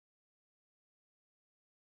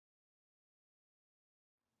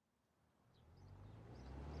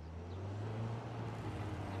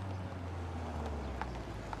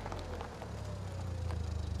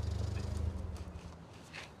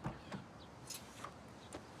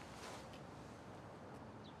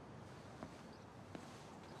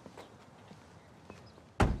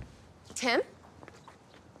Tim?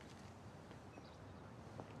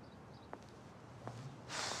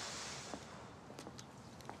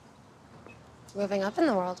 Moving up in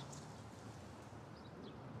the world.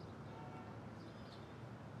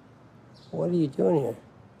 What are you doing here?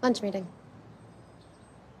 Lunch meeting.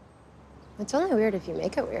 It's only weird if you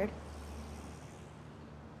make it weird.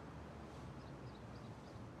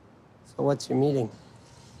 So what's your meeting?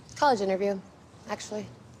 College interview, actually.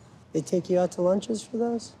 They take you out to lunches for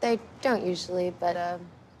those? They don't usually, but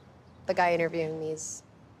the guy interviewing me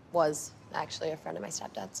was actually a friend of my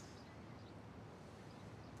stepdad's.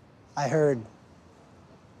 I heard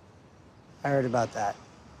about that.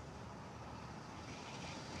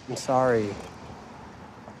 I'm sorry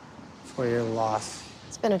for your loss.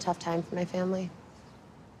 It's been a tough time for my family,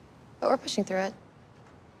 but we're pushing through it.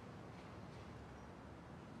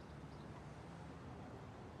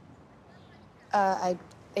 I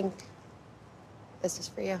think this is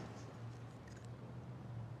for you.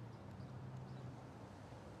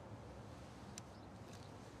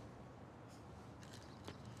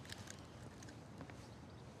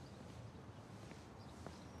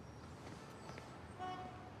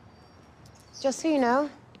 Just so you know,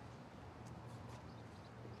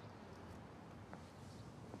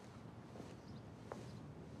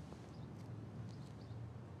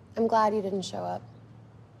 I'm glad you didn't show up.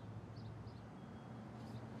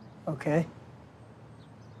 Okay.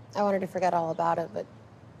 I wanted to forget all about it, but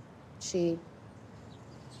she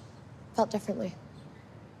felt differently.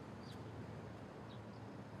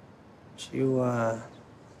 You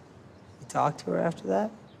talked to her after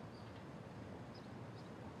that?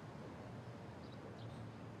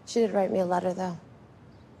 She did write me a letter, though.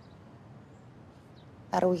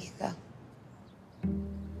 About a week ago.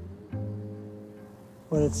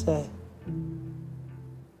 What did it say?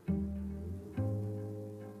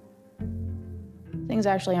 Things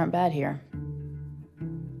actually aren't bad here.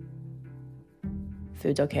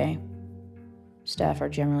 Food's okay. Staff are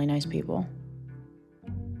generally nice people.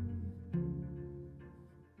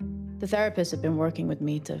 The therapists have been working with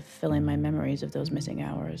me to fill in my memories of those missing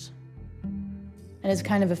hours. And it's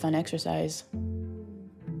kind of a fun exercise.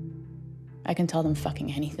 I can tell them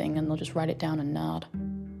fucking anything and they'll just write it down and nod.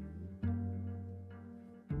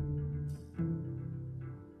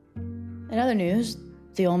 In other news,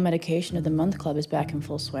 the old medication of the month club is back in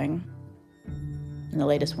full swing. And the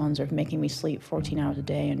latest ones are making me sleep 14 hours a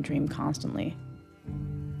day and dream constantly.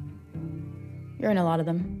 You're in a lot of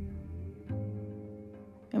them.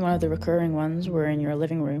 And one of the recurring ones, we're in your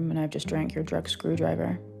living room and I've just drank your drug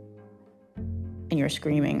screwdriver. And you're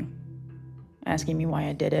screaming, asking me why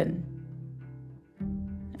I did it,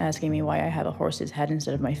 asking me why I have a horse's head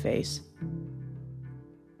instead of my face.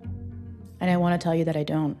 And I want to tell you that I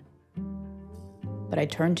don't. But I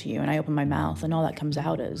turn to you and I open my mouth and all that comes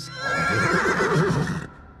out is...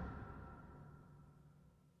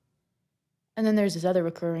 And then there's this other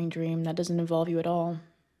recurring dream that doesn't involve you at all.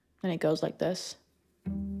 And it goes like this.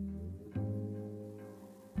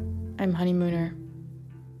 I'm honeymooner.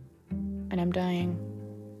 And I'm dying.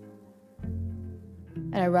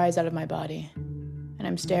 And I rise out of my body. And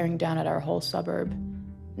I'm staring down at our whole suburb.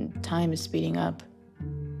 And time is speeding up.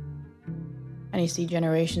 And I see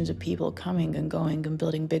generations of people coming and going and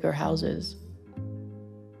building bigger houses.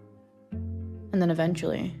 And then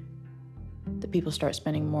eventually, the people start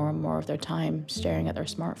spending more and more of their time staring at their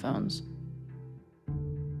smartphones.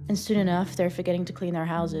 And soon enough, they're forgetting to clean their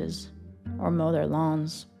houses, or mow their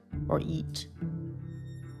lawns, or eat.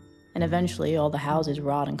 And eventually, all the houses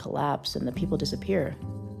rot and collapse, and the people disappear,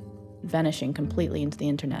 vanishing completely into the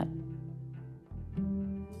internet.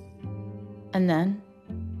 And then,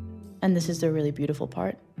 and this is the really beautiful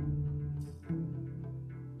part,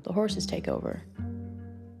 the horses take over.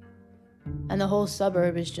 And the whole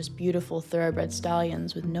suburb is just beautiful thoroughbred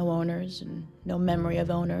stallions with no owners and no memory of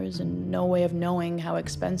owners and no way of knowing how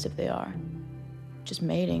expensive they are. Just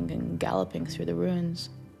mating and galloping through the ruins.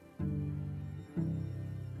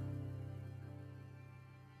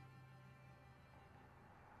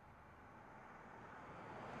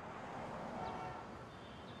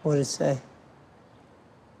 What did it say?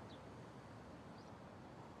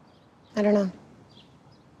 I don't know.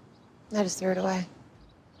 I just threw it away.